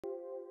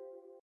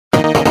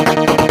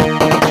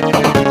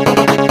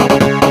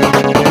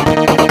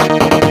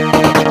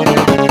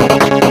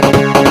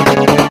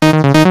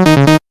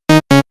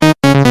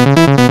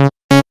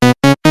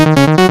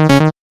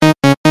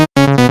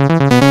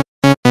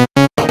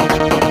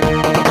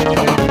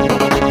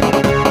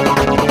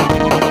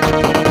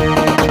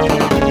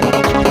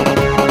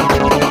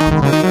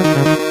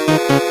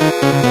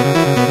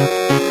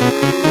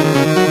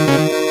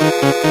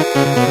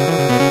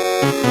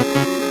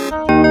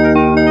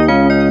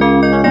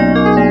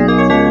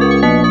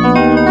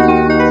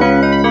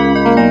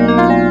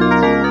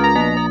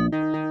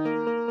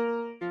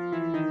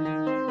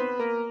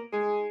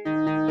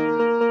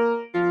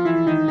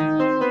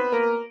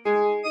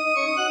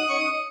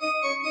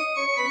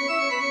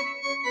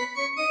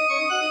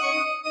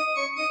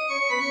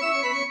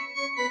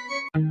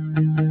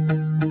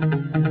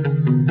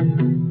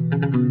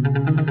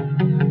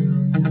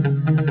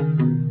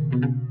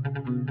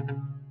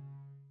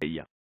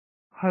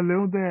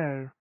Hello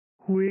there.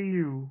 Who are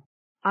you?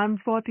 I'm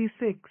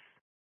 46.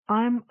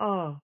 I'm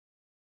a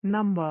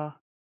number.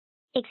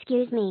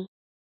 Excuse me.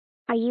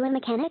 Are you a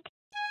mechanic?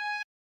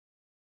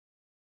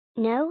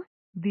 No?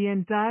 The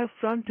entire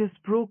front is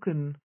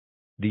broken.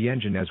 The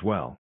engine as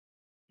well.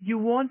 You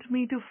want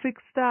me to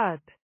fix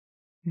that?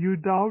 You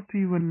doubt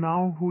even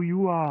now who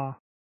you are.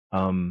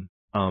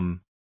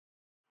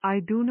 I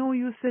do know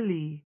you,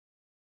 silly.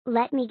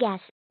 Let me guess.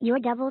 You're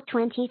double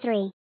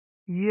 23.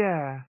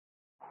 Yeah.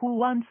 Who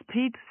wants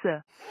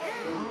pizza?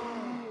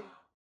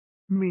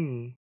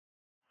 Me.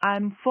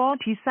 I'm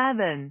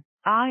 47.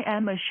 I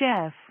am a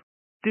chef.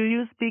 Do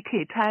you speak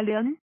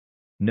Italian?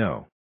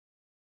 No.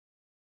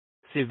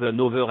 7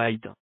 over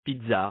 8,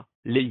 pizza,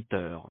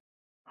 later.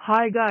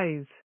 Hi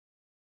guys.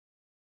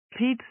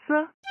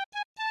 Pizza?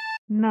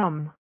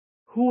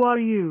 Who are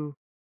you?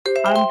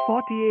 I'm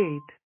 48.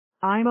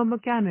 I'm a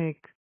mechanic.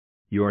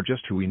 You're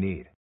just who we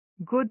need.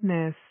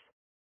 Goodness.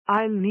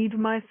 I'll need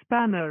my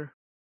spanner.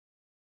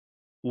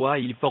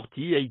 While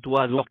 48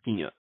 was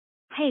working.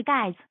 Hey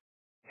guys,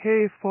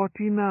 Hey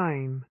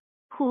 49.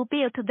 who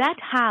built that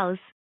house?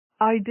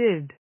 I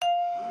did.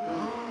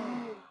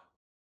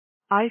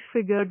 I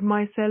figured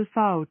myself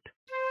out.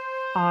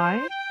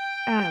 I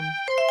am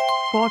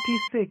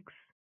 46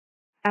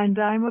 and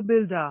I'm a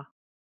builder.